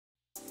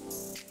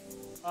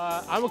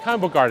I'm a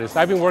comic book artist.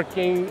 I've been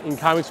working in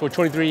comics for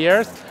 23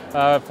 years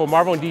for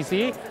Marvel and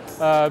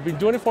DC. Been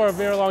doing it for a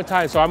very long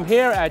time. So I'm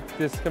here at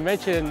this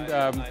convention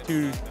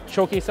to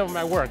showcase some of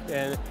my work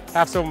and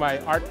have some of my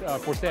art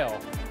for sale.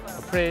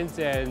 Prints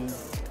and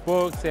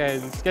books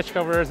and sketch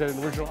covers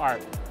and original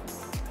art.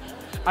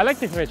 I like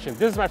the convention.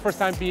 This is my first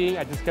time being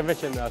at this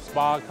convention,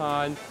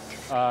 SpaCon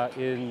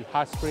in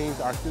Hot Springs,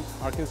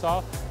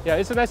 Arkansas. Yeah,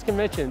 it's a nice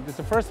convention. It's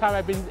the first time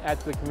I've been at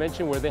the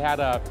convention where they had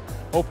a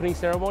opening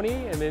ceremony,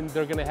 and then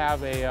they're gonna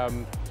have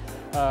a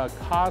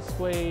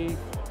cosplay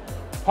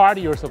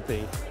party or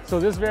something. So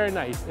this is very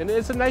nice, and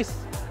it's a nice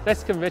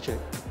convention.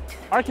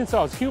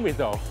 Arkansas is humid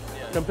though,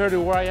 compared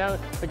to where I am.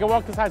 Like I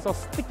walk inside, it's all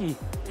sticky.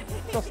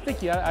 It's all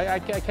sticky. I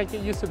can't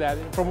get used to that.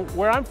 From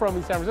where I'm from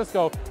in San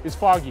Francisco, it's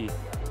foggy.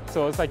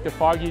 So it's like the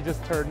foggy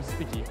just turned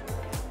sticky.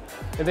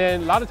 And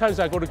then a lot of times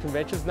I go to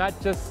conventions, not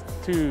just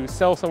to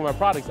sell some of my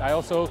products. I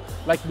also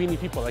like meeting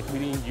people, like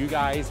meeting you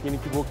guys, meeting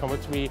people who come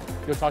up to me,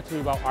 talk to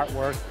me about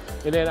artwork.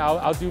 And then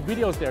I'll do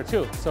videos there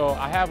too. So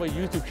I have a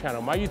YouTube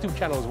channel. My YouTube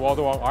channel is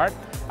Wall-to-Wall Art.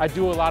 I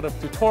do a lot of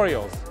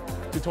tutorials.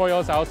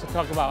 I also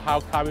talk about how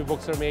comic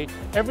books are made,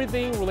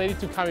 everything related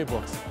to comic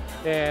books.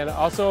 And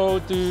also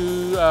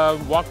do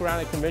walk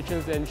around at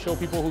conventions and show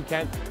people who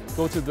can't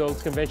go to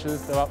those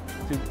conventions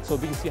so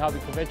they can see how the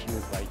convention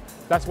is like.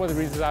 That's one of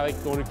the reasons I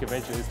like going to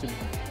conventions, is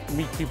to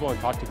meet people and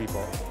talk to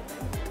people.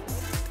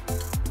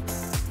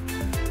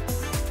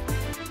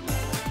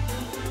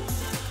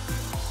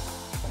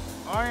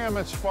 I am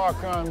at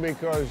SpaCon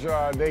because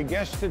they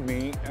guested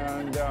me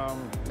and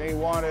they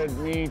wanted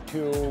me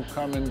to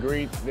come and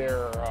greet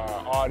their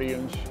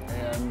audience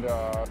and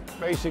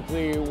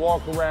basically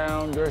walk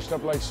around dressed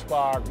up like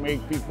Spock,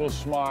 make people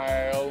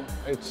smile.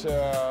 It's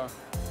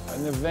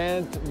an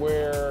event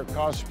where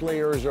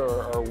cosplayers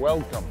are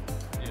welcome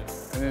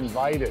and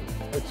invited.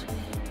 It's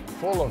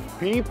full of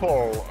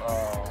people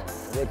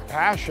with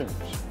passions.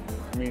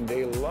 I mean,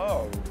 they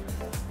love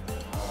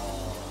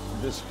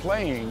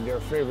displaying their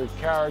favorite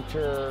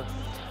character,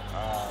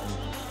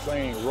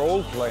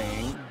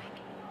 role-playing,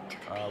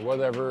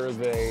 whatever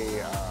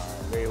they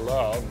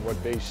love,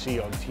 what they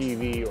see on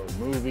TV or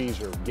movies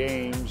or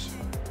games.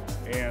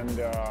 And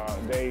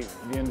the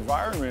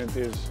environment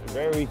is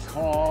very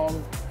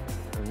calm,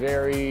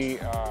 very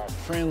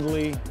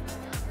friendly.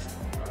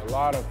 A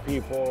lot of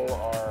people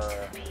are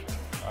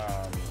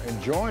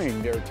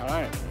enjoying their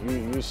time.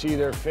 You see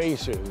their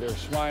faces, they're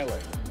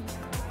smiling.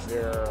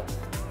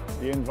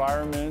 The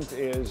environment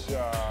is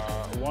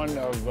one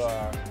of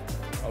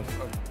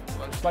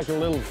it's like a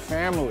little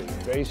family,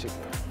 basically.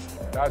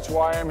 That's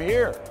why I'm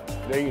here.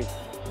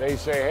 They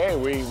say, hey,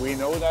 we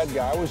know that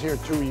guy. I was here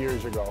 2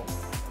 years ago.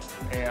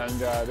 And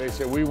they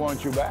say, we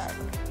want you back.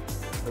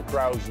 The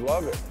crowds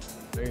love it.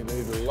 They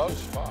love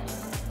Spock.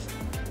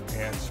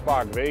 And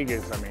Spock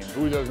Vegas, I mean,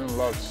 who doesn't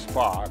love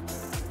Spock?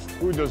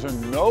 Who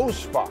doesn't know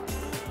Spock?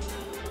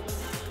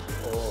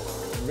 Oh,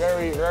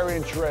 very, very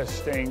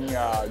interesting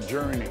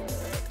journey.